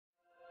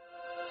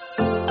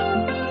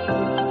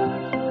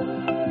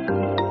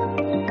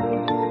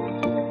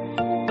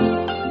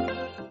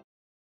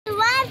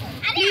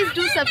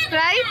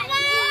subscribe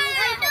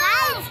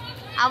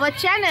our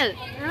channel.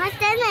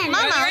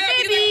 Mama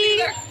baby.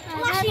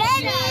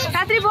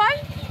 Tatri bol.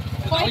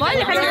 Bol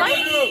ekhane bol.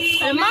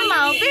 Mama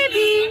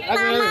baby.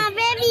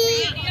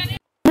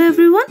 Hello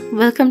everyone,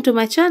 welcome to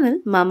my channel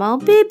Mama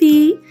baby.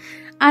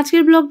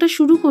 আজকের ব্লগটা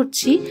শুরু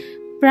করছি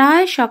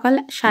প্রায় সকাল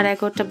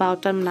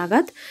 11:30-12টা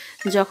নাগাদ,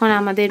 যখন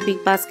আমাদের বিগ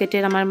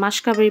বাস্কেটের আমার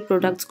মাসকাবারি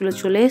প্রোডাক্টসগুলো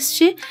চলে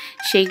এসছে।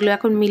 সেইগুলো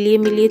এখন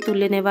মিলিয়ে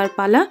তুলে নেবার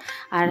পালা।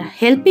 আর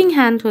হেল্পিং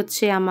হ্যান্ড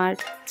হচ্ছে আমার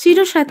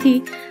চিরসাথী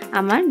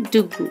আমার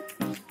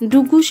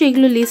ডুগু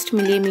সেইগুলো লিস্ট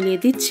মিলিয়ে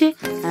দিচ্ছে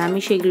আর আমি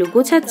সেইগুলো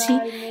গোছাচ্ছি।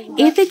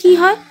 এতে কি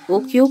হয়,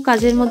 ওকেও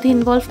কাজের মধ্যে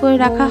ইনভলভ করে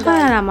রাখা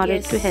হয় আর আমারও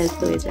একটু হেল্প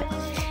হয়ে যায়।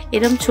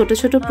 এরকম ছোট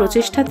ছোট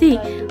প্রচেষ্টাতেই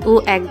ও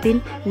একদিন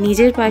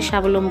নিজের পায়ে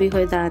স্বাবলম্বী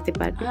হয়ে দাঁড়াতে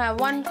পারবে।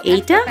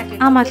 এইটা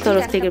আমার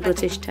তরফ থেকে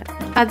প্রচেষ্টা।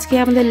 আজকে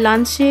আমাদের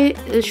লাঞ্চে,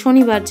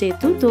 শনিবার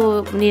যেহেতু তো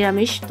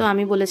নিরামিষ, তো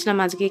আমি বলেছিলাম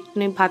আজকে একটু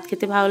ভাত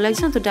খেতে ভালো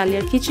লাগছে না, তো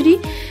ডালিয়ার খিচুড়ি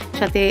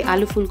সাথে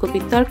আলু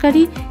ফুলকপির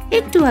তরকারি,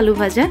 একটু আলু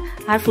ভাজা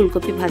আর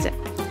ফুলকপি ভাজা।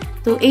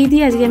 তো এই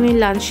দিয়ে আজকে আমি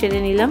লাঞ্চ সেরে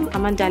নিলাম।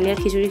 আমার ডালিয়ার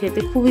খিচুড়ি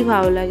খেতে খুবই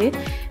ভালো লাগে,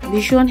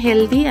 ভীষণ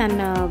হেলদি অ্যান্ড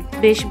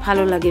বেশ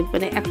ভালো লাগে,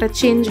 মানে একটা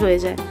চেঞ্জ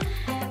হয়ে যায়।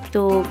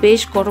 তো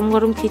বেশ গরম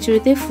গরম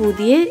খিচুড়িতে ফু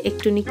দিয়ে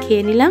একটুনি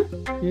খেয়ে নিলাম।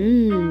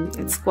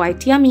 It's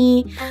quite yummy.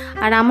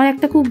 আর আমার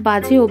একটা খুব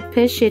বাজে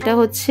অভ্যেস, সেটা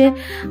হচ্ছে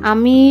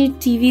আমি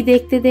টিভি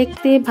দেখতে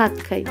দেখতে ভাত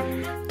খাই।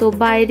 তো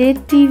বাইরের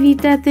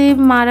টিভিটাতে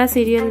মারা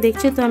সিরিয়াল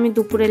দেখছে, তো আমি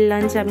দুপুরের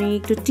লাঞ্চ আমি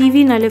একটু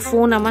টিভি নাহলে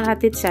ফোন আমার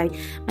হাতে চাই,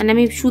 মানে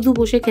আমি শুধু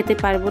বসে খেতে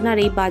পারবো না। আর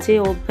এই বাজে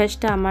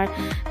অভ্যাসটা আমার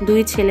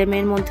 2 ছেলে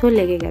মেয়ের মধ্যেও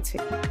লেগে গেছে।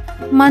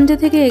 মানডে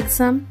থেকে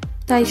এক্সাম,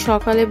 তাই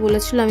সকালে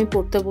বলেছিল আমি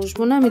পড়তে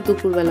বসবো না, আমি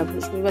দুপুরবেলা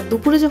বসবো। এবার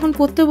দুপুরে যখন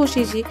পড়তে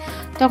বসিয়েছি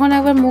তখন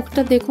একবার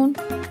মুখটা দেখুন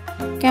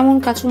কেমন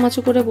কাচুমাচু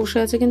করে বসে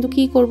আছে, কিন্তু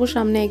কি করব,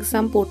 সামনে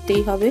এক্সাম,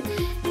 পড়তেই হবে।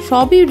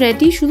 সবই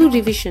রেডি, শুধু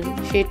রিভিশন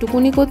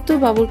সেটুকুনি করতেও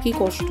বাবুর কি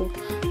কষ্ট।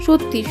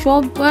 সত্যি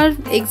সববার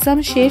এক্সাম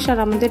শেষ আর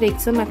আমাদের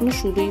এক্সাম এখনো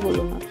শুরুই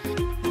হলো না।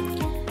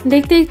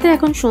 দেখতে দেখতে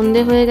এখন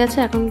সন্ধে হয়ে গেছে,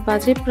 এখন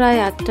বাজে প্রায়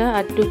 8টা।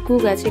 আর ডুগু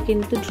গেছে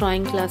কিন্তু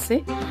ড্রয়িং ক্লাসে,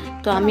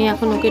 তো আমি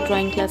এখন ওকে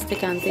ড্রয়িং ক্লাস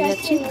থেকে আনতে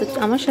যাচ্ছি। তো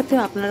আমার সাথে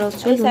আপনারাও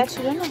চলুন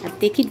আর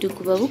দেখি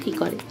ডুগু বাবু কি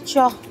করে।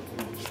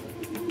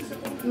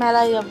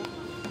 মেলায় যাবো,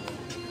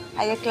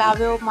 আগে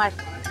ক্লাবেও মার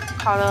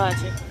খাওয়া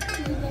আছে।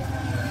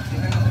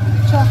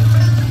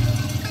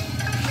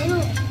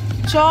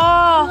 চ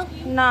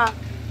না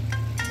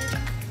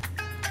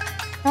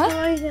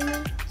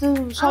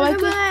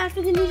সবাইকে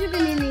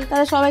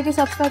তাহলে সবাইকে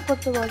সাবস্ক্রাইব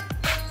করতে বল।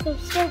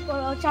 সাবস্ক্রাইব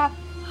করো,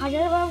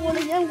 1000 বার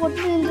বলেছিলাম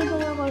করতে, কিন্তু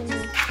তোমরা করবে।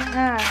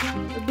 হ্যাঁ,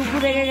 দুপুর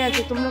রেগে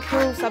গেছে, তোমরা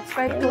কেউ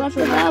সাবস্ক্রাইব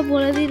করছো না,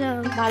 বলে দিলাম।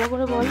 ভালো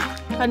করে বল,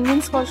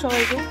 কনভিন্স কর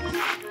সবাইকে।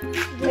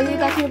 এই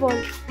কাকে বল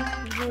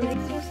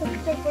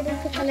সাবস্ক্রাইব করে,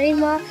 তাহলেই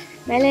মা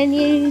মেলায়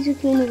নিয়ে কিছু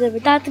কিনে দেবে।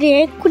 তাড়াতাড়ি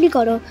এক্ষুনি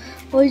করো।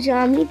 ওই যে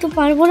আমি তো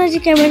পারবো না যে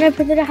ক্যামেরার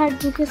ভেতরে হাত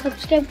ঢুকে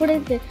সাবস্ক্রাইব করে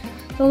দিতে,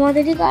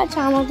 তোমাদেরই কাজ।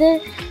 আমাদের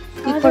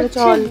কি করে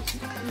চল।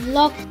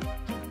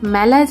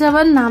 মেলায়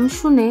যাওয়ার নাম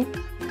শুনে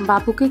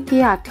বাবুকে কে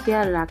আটকে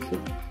আর রাখে।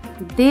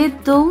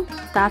 দৌ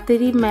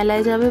তাড়াতাড়ি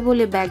মেলায় যাবে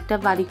বলে ব্যাগটা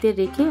বাড়িতে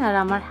রেখে আর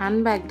আমার হ্যান্ড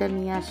ব্যাগটা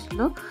নিয়ে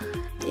আসলো।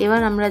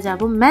 এবার আমরা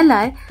যাব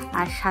মেলায়,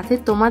 আর সাথে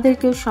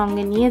তোমাদেরকেও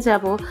সঙ্গে নিয়ে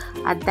যাব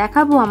আর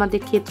দেখাবো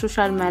আমাদের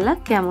ক্ষেত্রসার মেলা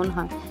কেমন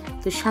হয়।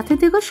 তো সাথে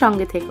থেকো,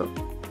 সঙ্গে থেকো।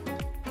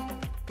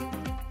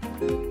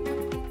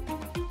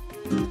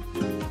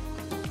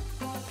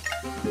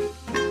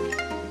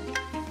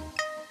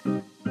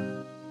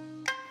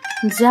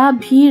 যা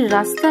ভিড়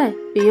রাস্তায়,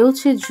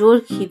 পেয়েছে জোর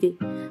খিদে।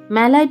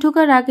 মেলায়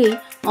ঢোকার আগেই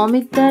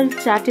অমিতদার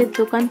চাটের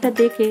দোকানটা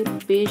দেখে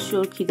বেশ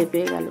জোর খিদে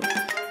পেয়ে গেল,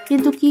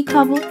 কিন্তু কি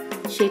খাবো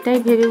সেটাই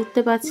ভেবে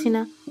উঠতে পারছি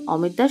না।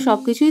 অমিতদার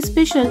সবকিছুই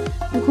স্পেশাল,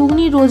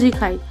 ঘুগনি রোজই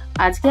খাই,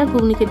 আজকে আর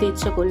ঘুগনি খেতে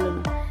ইচ্ছা করলো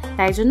না।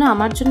 তাই জন্য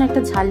আমার জন্য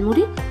একটা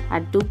ঝালমুড়ি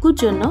আর ডুগুর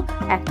জন্য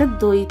একটা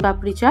দই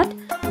পাপড়ি চাট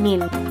নিয়ে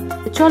নিই।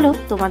 চলো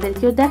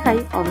তোমাদেরকেও দেখাই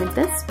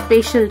অমিতদার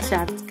স্পেশাল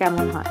চাট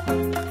কেমন হয়।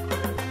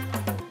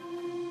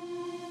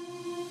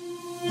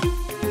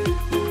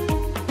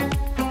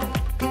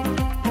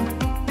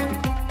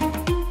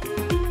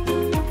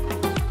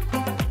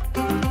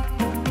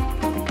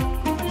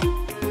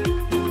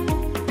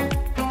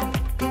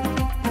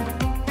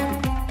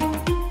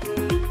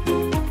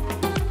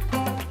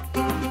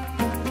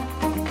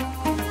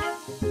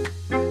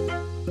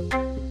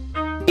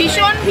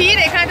 ভীষণ ভিড়,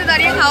 এখানে তো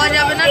দাঁড়িয়ে খাওয়া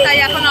যাবে না, তাই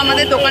এখন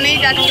আমাদের দোকানেই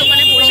যাচ্ছি।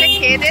 ওখানে বসে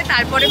খেয়ে দে,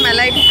 তারপরে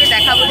মেলায় ঢুকে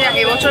দেখাবো যে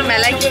এবছর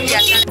মেলায় কি কি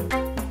আছে।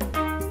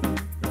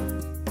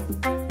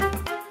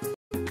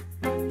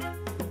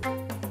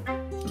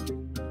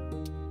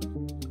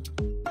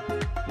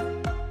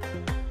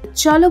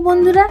 চলো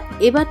বন্ধুরা,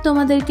 এবার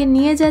তোমাদেরকে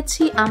নিয়ে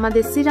যাচ্ছি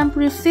আমাদের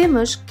শ্রীরামপুরের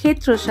ফেমাস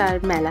ক্ষেত্রসার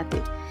মেলাতে।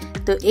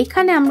 তো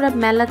এখানে আমরা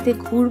মেলাতে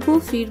ঘুরবো,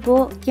 ফিরবো,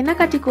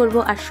 কেনাকাটি করব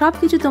আর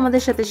সবকিছু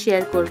তোমাদের সাথে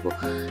শেয়ার করব।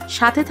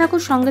 সাথে থাকো,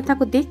 সঙ্গে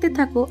থাকো, দেখতে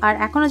থাকো। আর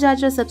এখনো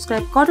যারা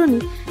সাবস্ক্রাইব করোনি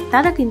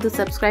তারা কিন্তু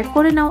সাবস্ক্রাইব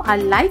করে নাও আর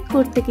লাইক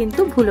করতে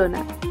কিন্তু ভুলো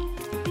না।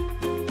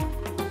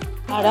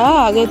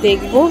 আগে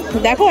দেখবো,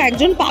 দেখো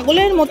একজন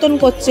পাগলের মতন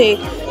করছে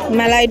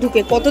মেলায়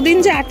ঢুকে, কতদিন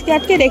যে আটকে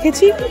আটকে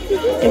রেখেছি,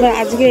 এবার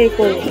আজকে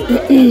করবো।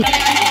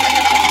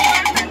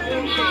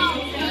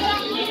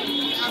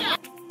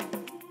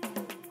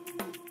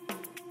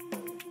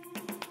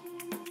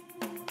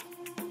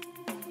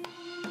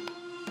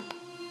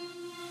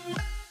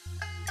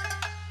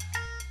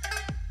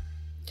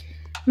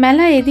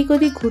 মেলায় এদিক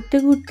ওদিক ঘুরতে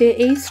ঘুরতে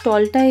এই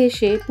স্টলটায়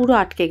এসে পুরো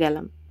আটকে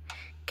গেলাম।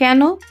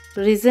 কেন,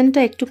 রিজনটা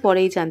একটু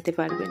পরেই জানতে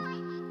পারবেন।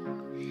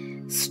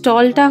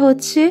 স্টলটা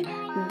হচ্ছে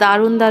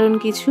দারুণ দারুণ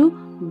কিছু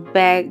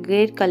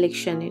ব্যাগের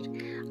কালেকশনের,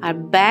 আর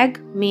ব্যাগ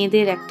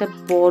মেয়েদের একটা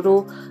বড়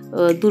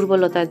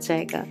দুর্বলতার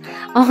জায়গা।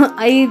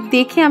 এই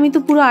দেখে আমি তো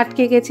পুরো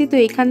আটকে গেছি। তো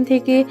এখান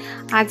থেকে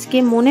আজকে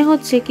মনে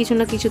হচ্ছে কিছু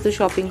না কিছু তো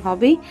শপিং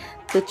হবেই।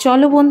 তো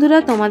চলো বন্ধুরা,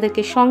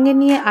 তোমাদেরকে সঙ্গে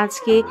নিয়ে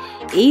আজকে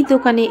এই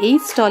দোকানে এই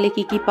স্টলে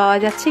কি কি পাওয়া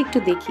যাচ্ছে একটু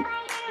দেখি।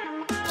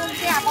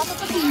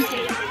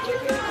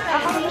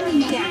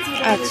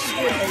 আচ্ছা,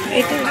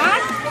 এটা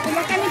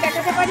তোমাকে আমি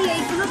দেখাতে পারি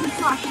এইগুলো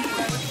 280।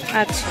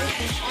 আচ্ছা,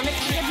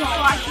 অনেকটা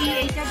 280,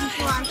 এইটা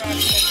 280,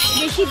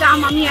 বেশি দাম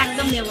আমি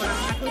একদম নেব না।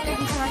 এটা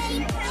 280,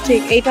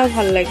 ঠিক, এইটাও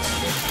ভালো লাগছে।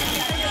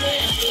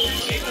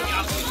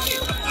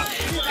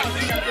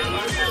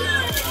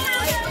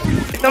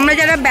 তোমরা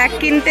যারা ব্যাগ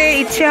কিনতে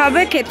ইচ্ছে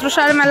হবে,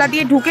 ক্ষেত্রসার মেলা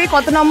দিয়ে ঢুকে,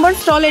 কত নম্বর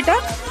স্টল এটা?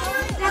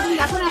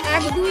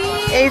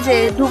 এই যে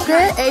ঢুকে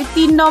এই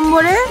 3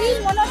 নম্বরে,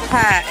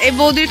 হ্যাঁ, এই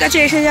বৌদির কাছে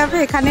এসে যাবে।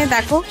 এখানে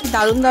দেখো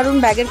দারুণ দারুণ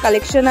ব্যাগের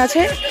কালেকশন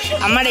আছে।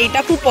 আমার এইটা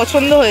খুব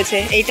পছন্দ হয়েছে,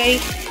 এইটাই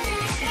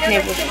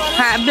নেব।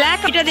 হ্যাঁ, ব্ল্যাক,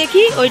 এটা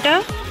দেখি। ওইটা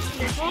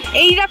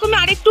এইরকম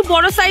আরেকটু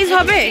বড় সাইজ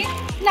হবে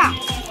না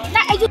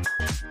না, এই যে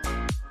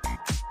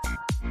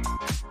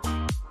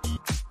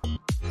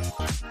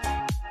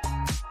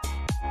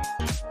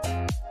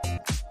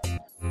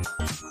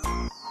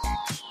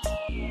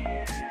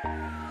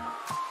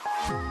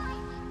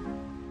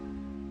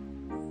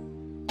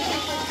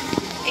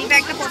এই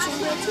ব্যাগটা পছন্দ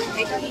হয়েছে,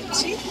 এটা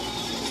নিচ্ছি।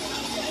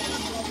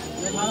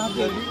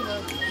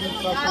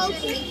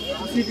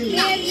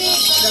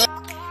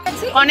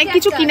 অনেক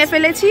কিছু কিনে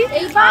ফেলেছি,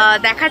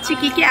 দেখাচ্ছি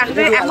কি কি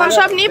আসবে। এখন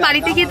সব নিয়ে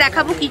বাড়িতে গিয়ে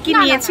দেখাবো কি কি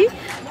নিয়েছি।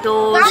 তো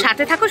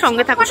সাথে থাকো,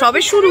 সঙ্গে থাকো,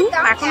 সবে শুরু,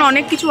 এখন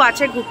অনেক কিছু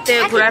আছে,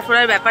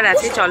 ঘোরার ব্যাপার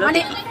আছে। চলো,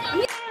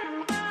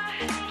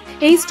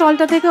 এই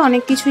স্টলটা থেকে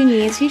অনেক কিছুই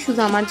নিয়েছি,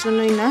 শুধু আমার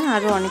জন্যই না,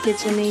 আরও অনেকের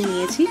জন্যই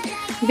নিয়েছি।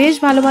 বেশ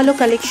ভালো ভালো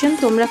কালেকশন,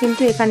 তোমরা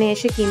কিন্তু এখানে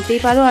এসে কিনতেই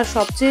পারো। আর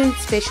সবচেয়ে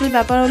স্পেশাল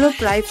ব্যাপার হলো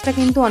প্রাইসটা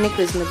কিন্তু অনেক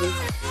রিজনেবল।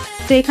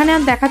 তো এখানে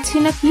আর দেখাচ্ছি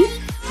না, কি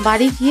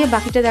বাড়ি গিয়ে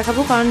বাকিটা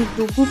দেখাবো, কারণ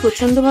ডুগু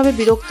প্রচণ্ডভাবে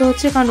বিরক্ত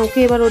হচ্ছে, কারণ ওকে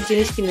এবার ওর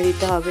জিনিস কিনে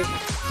দিতে হবে।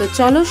 তো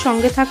চলো,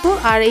 সঙ্গে থাকো।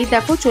 আর এই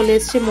দেখো চলে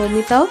এসছে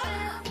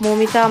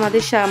মৌমিতা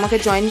আমাকে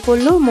জয়েন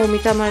করলো।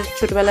 মৌমিতা আমার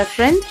ছোটবেলার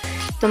ফ্রেন্ড,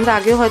 তোমরা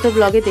আগেও হয়তো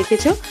ব্লগে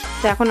দেখেছো।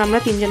 তো এখন আমরা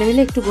 3 জনে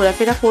মিলে একটু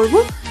ঘোরাফেরা করবো,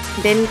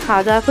 দেন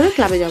খাওয়া দাওয়া করে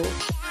ক্লাবে যাবো।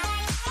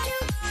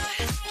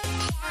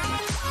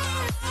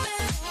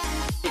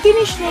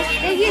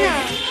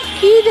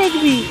 কি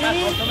দেখবি,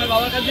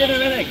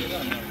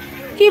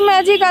 কি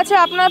ম্যাজিক আছে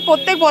আপনার?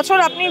 প্রত্যেক বছর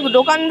আপনি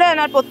দোকান দেন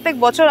আর প্রত্যেক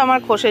বছর আমার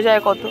খসে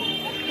যায় কত।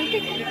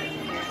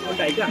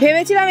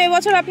 ভেবেছিলাম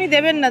এবছর আপনি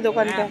দেবেন না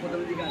দোকানটা।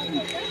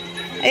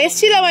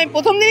 এসছিলাম আমি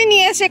প্রথম দিনই,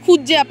 নিয়ে এসে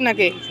খুঁজছে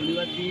আপনাকে।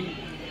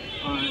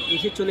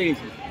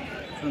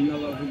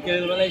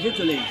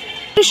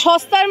 একটু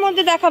সস্তার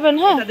মধ্যে দেখাবেন।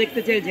 হ্যাঁ,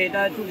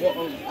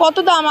 কত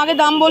দাম? আগে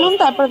দাম বলুন,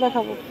 তারপরে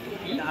দেখাবো।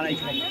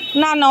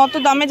 না না, অত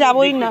দামে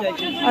যাবোই না,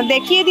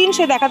 দেখিয়ে দিন,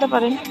 সে দেখাতে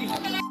পারেন।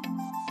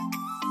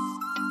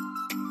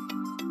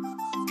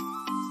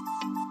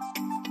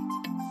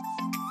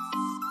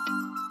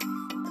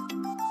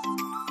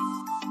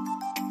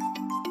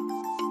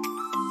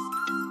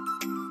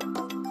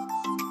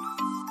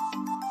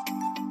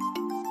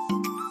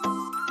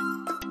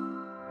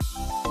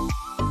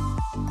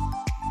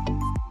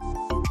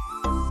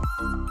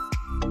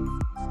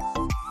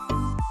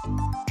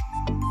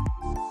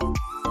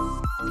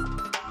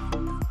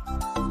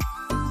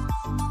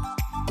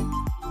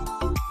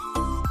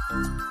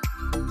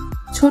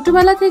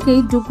 ছোটবেলা থেকেই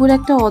ডুগুর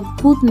একটা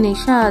অদ্ভুত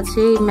নেশা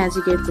আছে এই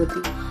ম্যাজিকের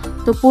প্রতি।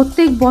 তো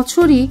প্রত্যেক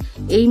বছরই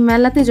এই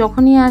মেলাতে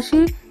যখনই আসে,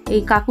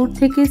 এই কাকুর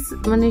থেকে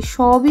মানে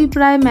সবই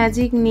প্রায়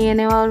ম্যাজিক নিয়ে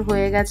নেওয়ার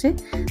হয়ে গেছে।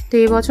 তো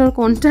এবছর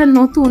কোনটা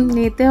নতুন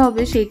নিতে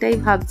হবে সেটাই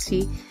ভাবছি।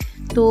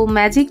 তো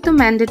ম্যাজিক তো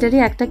ম্যান্ডেটারি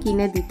একটা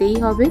কিনে দিতেই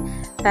হবে,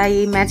 তাই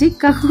এই ম্যাজিক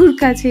কাকুর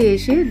কাছে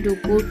এসে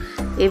ডুগুর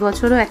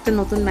এবছরও একটা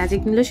নতুন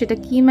ম্যাজিক নিল। সেটা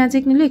কি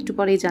ম্যাজিক নিল একটু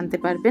পরেই জানতে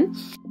পারবেন।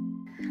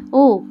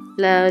 ও,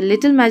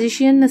 লিটল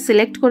ম্যাজিশিয়ান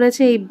সিলেক্ট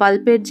করেছে এই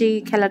বাল্বের যেই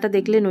খেলাটা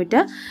দেখলেন ওইটা।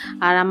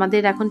 আর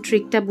আমাদের এখন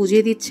ট্রিকটা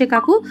বুঝিয়ে দিচ্ছে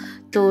কাকু।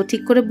 তো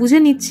ঠিক করে বুঝে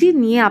নিচ্ছি,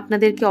 নিয়ে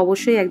আপনাদেরকে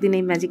অবশ্যই একদিন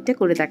এই ম্যাজিকটা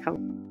করে দেখাবো।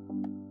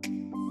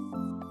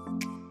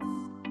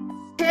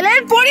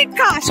 ছেলের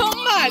পরীক্ষা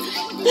সোমবার,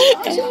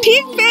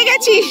 ঠিক পেয়ে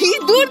গেছি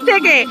দূর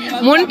থেকে।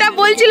 মনটা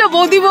বলছিল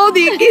বৌদি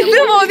বৌদি, কিন্তু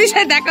বৌদির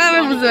সাথে দেখা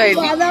হবে বুঝতে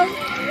পারিনি।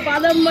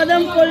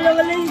 বাদাম করলো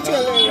বলেই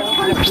চলে গেল।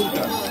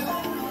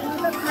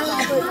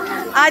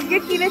 আজকে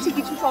কিনেছি,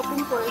 কিছু শপিং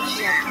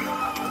করেছি।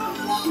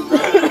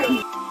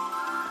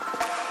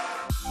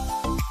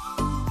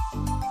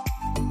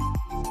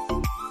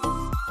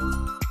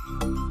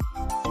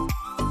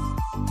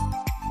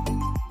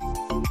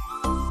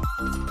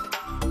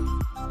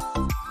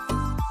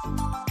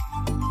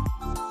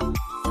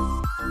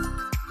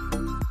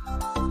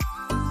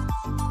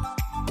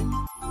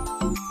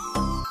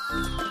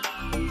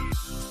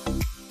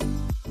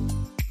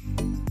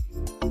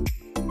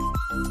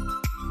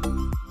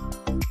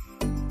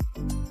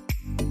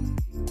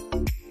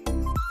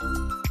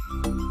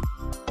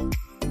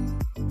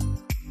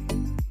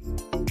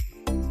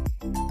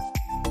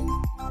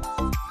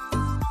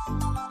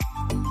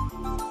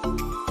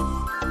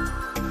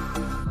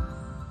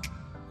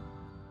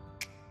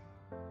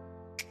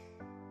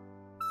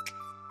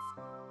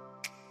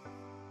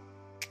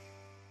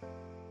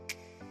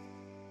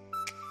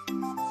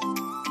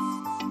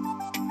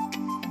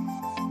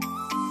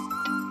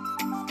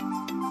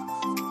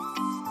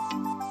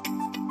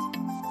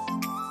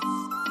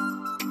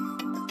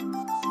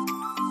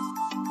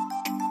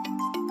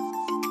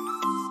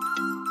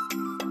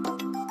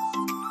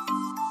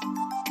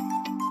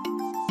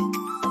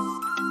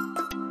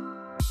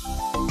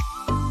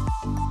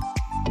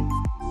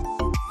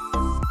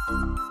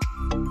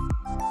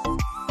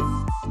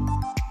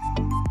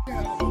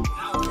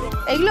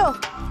 এগুলো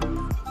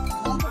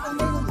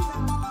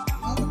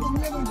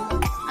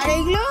আর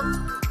এগুলো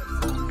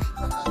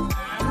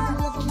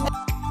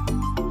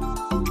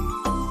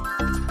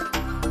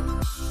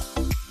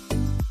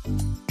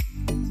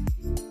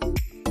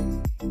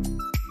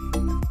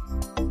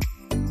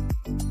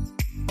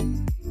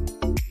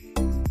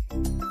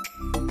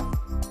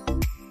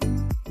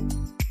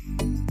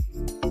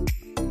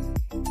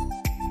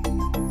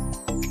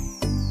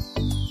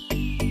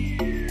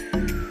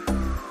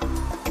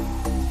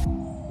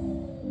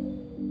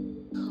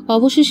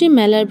অবশেষে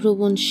মেলার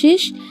ভ্রমণ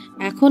শেষ।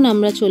 এখন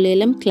আমরা চলে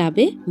এলাম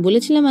ক্লাবে।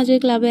 বলেছিলাম আজকে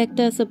ক্লাবে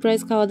একটা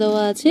সারপ্রাইজ খাওয়া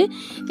দাওয়া আছে।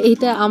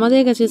 এটা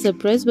আমাদের কাছে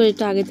সারপ্রাইজ, বাট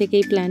এটা আগে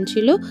থেকেই প্ল্যান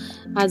ছিল।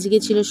 আজকে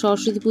ছিল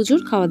সরস্বতী পুজোর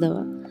খাওয়া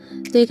দাওয়া।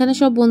 তো এখানে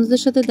সব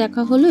বন্ধুদের সাথে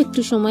দেখা হলো,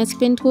 একটু সময়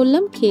স্পেন্ড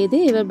করলাম, খেয়ে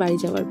দিয়ে এবার বাড়ি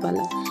যাওয়ার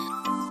পালা।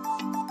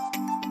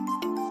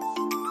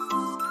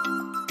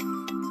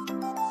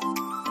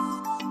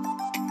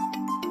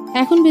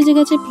 এখন বেজে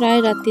গেছে প্রায়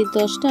রাত্রির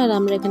 10টা, আর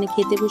আমরা এখানে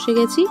খেতে বসে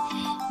গেছি।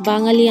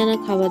 বাঙালিয়ানা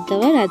খাবার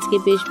দাবার আজকে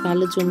বেশ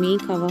ভালো জমিয়েই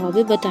খাওয়া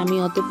হবে, বাট আমি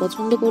অত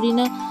পছন্দ করি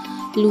না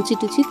লুচি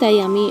টুচি, তাই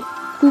আমি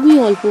খুবই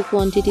অল্প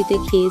কোয়ান্টিটিতে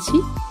খেয়েছি।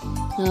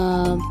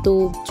 তো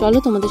চলো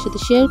তোমাদের সাথে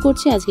শেয়ার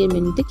করছি আজকের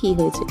মেনুতে কি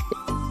হয়েছে।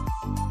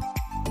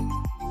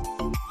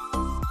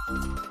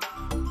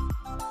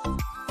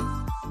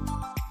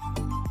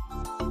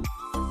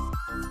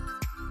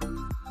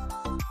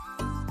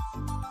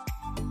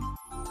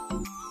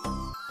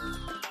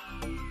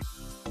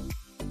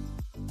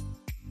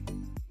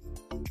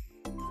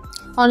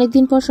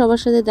 অনেকদিন পর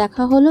সবার সাথে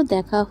দেখা হলো,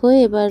 দেখা হয়ে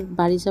এবার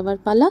বাড়ি যাবার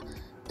পালা।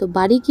 তো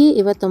বাড়ি গিয়ে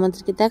এবার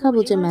তোমাদেরকে দেখাবো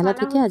যে মেলা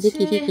থেকে আজকে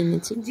কি কি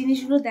কিনেছি।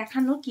 জিনিসগুলো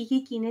দেখানো কি কি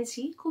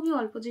কিনেছি, খুবই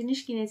অল্প জিনিস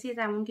কিনেছি,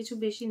 তেমন কিছু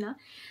বেশি না।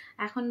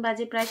 এখন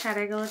বাজে প্রায়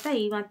 11:30।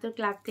 এইমাত্র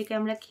ক্লাব থেকে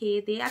আমরা খেয়ে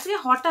দিয়ে আজকে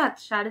হঠাৎ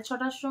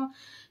 6:30টার সময়,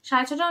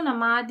 6:30টাও না,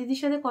 মা দিদির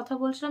সাথে কথা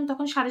বলছিলাম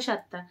তখন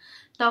 7:30।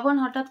 তখন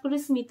হঠাৎ করে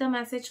স্মিতা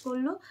মেসেজ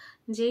করলো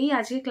যেই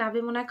আজকে ক্লাবে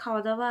মনে হয়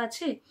খাওয়া দাওয়া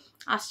আছে,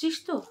 আসছিস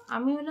তো?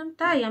 আমি বললাম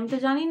তাই, আমি তো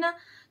জানি না।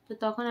 তো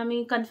তখন আমি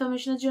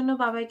কনফার্মেশনের জন্য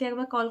বাবাইকে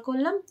একবার কল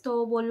করলাম, তো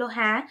বললো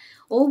হ্যাঁ,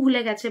 ও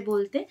ভুলে গেছে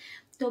বলতে।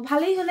 তো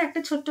ভালোই হলো, একটা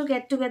ছোট্ট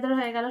গেট টুগেদার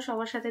হয়ে গেল,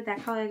 সবার সাথে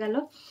দেখা হয়ে গেল,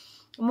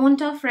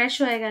 মনটাও ফ্রেশ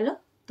হয়ে গেল।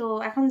 তো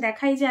এখন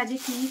দেখাই যে আজকে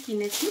কি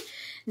কিনেছি।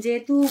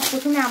 যেহেতু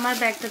প্রথমে আমার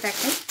ব্যাগটা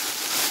দেখাই,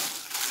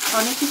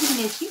 অনেক কিছু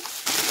কিনেছি।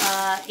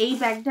 এই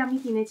ব্যাগটা আমি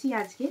কিনেছি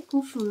আজকে,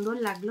 খুব সুন্দর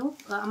লাগলো।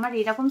 আমার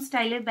এরকম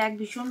স্টাইলের ব্যাগ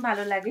ভীষণ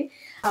ভালো লাগে।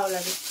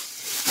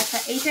 আচ্ছা,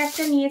 এইটা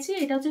একটা নিয়েছি,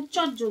 এটা হচ্ছে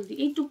চটজলদি,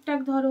 এই টুকটাক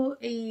ধরো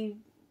এই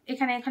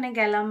এখানে এখানে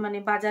গেলাম মানে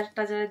বাজার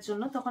টাজারের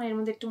জন্য, তখন এর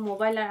মধ্যে একটু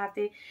মোবাইল আর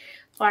হাতে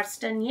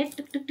পার্সটা নিয়ে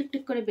টুক টুক টুক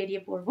টুক করে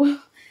বেরিয়ে পড়বো।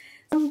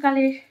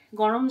 গরমকালে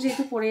গরম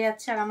যেহেতু পড়ে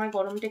যাচ্ছে, আর আমার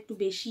গরমটা একটু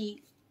বেশি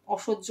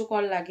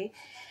অসহ্যকর লাগে,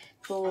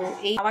 তো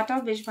এই হাওয়াটাও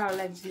বেশ ভালো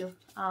লাগছিল।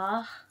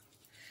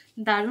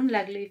 দারুণ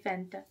লাগলো এই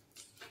ফ্যানটা।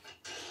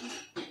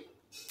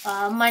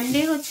 মানডে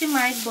হচ্ছে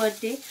মায়ের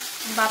বার্থডে,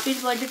 বাপির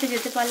বার্থডেতে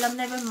যেতে পারলাম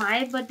না, এবার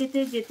মায়ের বার্থডেতে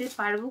যেতে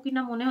পারবো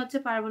কিনা মনে হচ্ছে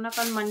পারবো না,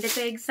 কারণ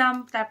মানডেতে এক্সাম,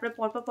 তারপরে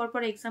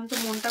পরপর এক্সাম, তো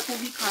মনটা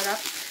খুবই খারাপ।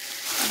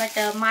 বাট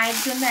মায়ের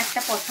জন্য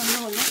একটা পছন্দ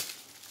হলো,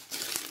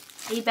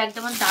 এই ব্যাগটা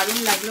আমার দারুণ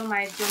লাগলো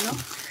মায়ের জন্য।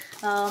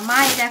 মা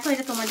এই দেখো,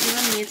 এটা তোমার জন্য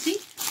নিয়েছি,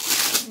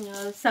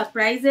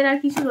 সারপ্রাইজের আর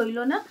কিছু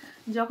রইলো না,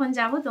 যখন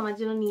যাব তোমার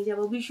জন্য নিয়ে যাব।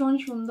 ভীষণ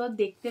সুন্দর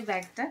দেখতে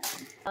ব্যাগটা,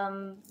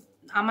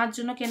 আমার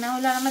জন্য কেনা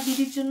হলো, আর আমার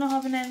দিদির জন্য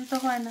হবে না, এমন তো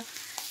হয় না।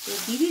 তো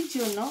দিদির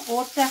জন্য,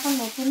 ওর তো এখন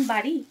নতুন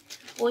বাড়ি,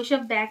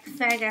 ওইসব ব্যাগ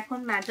ফ্যাগ, এখন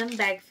ম্যাডাম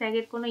ব্যাগ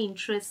ফ্যাগের কোনো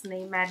ইন্টারেস্ট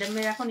নেই,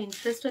 ম্যাডামের এখন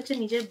ইন্টারেস্ট হচ্ছে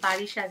নিজের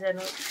বাড়ি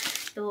সাজানোর।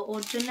 তো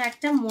ওর জন্য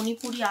একটা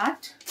মণিপুরি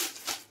আর্ট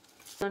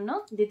জন্য,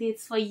 দিদি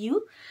ইটস ফর ইউ,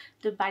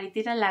 তো বাড়িতে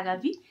এটা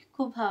লাগাবি,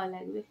 খুব ভালো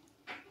লাগবে।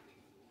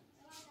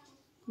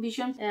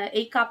 ভীষণ।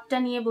 এই কাপটা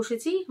নিয়ে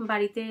বসেছি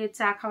বাড়িতে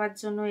চা খাওয়ার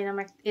জন্য,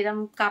 এরম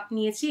কাপ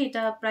নিয়েছি,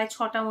 এটা প্রায়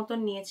 6টা মতন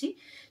নিয়েছি,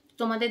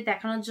 তোমাদের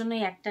দেখানোর জন্য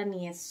একটা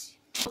নিয়ে এসেছি।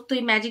 তো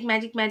এই ম্যাজিক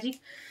ম্যাজিক ম্যাজিক,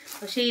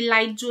 সেই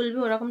লাইট জ্বলবে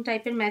ওরকম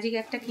টাইপের ম্যাজিক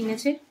একটা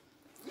কিনেছে।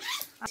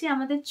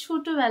 আমাদের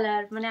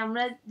ছোটবেলার, মানে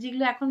আমরা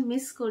যেগুলো এখন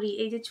মিস করি,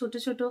 এই যে ছোট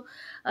ছোট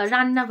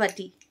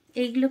রান্নাবাটি,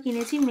 এইগুলো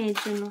কিনেছি মেয়ের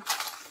জন্য।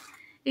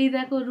 এই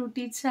দেখো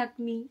রুটির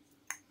ছাঁকনি।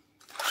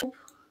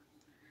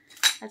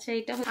 আচ্ছা,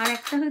 এটা আর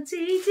একটা হচ্ছে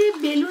এই যে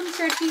বেলুন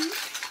চাকি,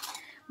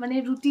 মানে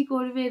রুটি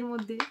করবে এর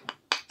মধ্যে,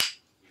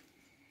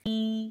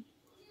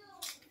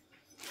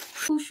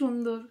 খুব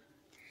সুন্দর।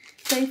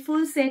 তো এই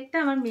ফুল সেটটা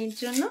আমার মেয়ের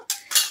জন্য।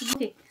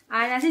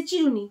 আর আছে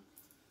চিরুনি,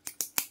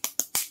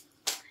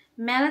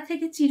 মেলা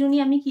থেকে চিরুনি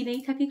আমি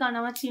কিনেই থাকি, কারণ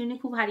আমার চিরুনি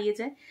খুব হারিয়ে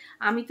যায়।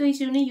 আমি তো এই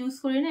চিরুনি ইউজ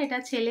করি না, এটা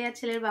ছেলে আর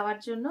ছেলের বাবার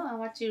জন্য।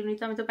 আমার চিরুনি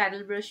তো, আমি তো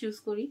প্যাডেল ব্রাশ ইউজ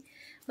করি,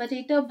 বাট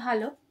এটাও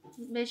ভালো,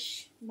 বেশ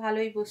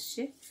ভালোই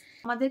বসছে।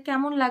 আমাদের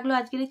কেমন লাগলো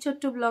আজকের এই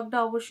ছোট্ট ব্লগটা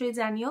অবশ্যই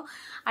জানিও,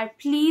 আর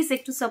প্লিজ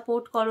একটু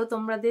সাপোর্ট করো,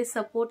 তোমাদের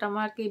সাপোর্ট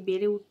আমাকে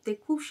বেড়ে উঠতে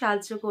খুব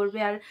সাহায্য করবে,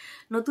 আর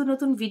নতুন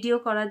নতুন ভিডিও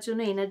করার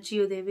জন্য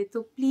এনার্জিও দেবে। তো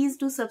please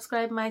do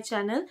subscribe my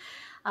channel.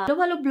 ভালো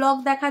ভালো ব্লগ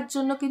দেখার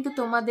জন্য কিন্তু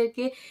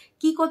তোমাদেরকে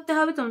কি করতে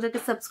হবে, তোমাদেরকে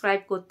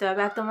সাবস্ক্রাইব করতে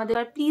হবে, আর তোমাদের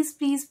প্লিজ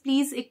প্লিজ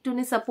প্লিজ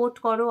একটুখানি সাপোর্ট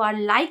করো, আর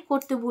লাইক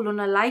করতে ভুলো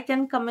না, লাইক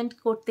অ্যান্ড কমেন্ট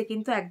করতে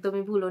কিন্তু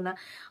একদমই ভুলো না।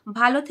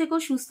 ভালো থেকো,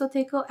 সুস্থ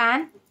থেকো,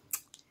 অ্যান্ড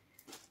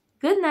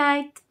গুড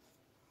নাইট।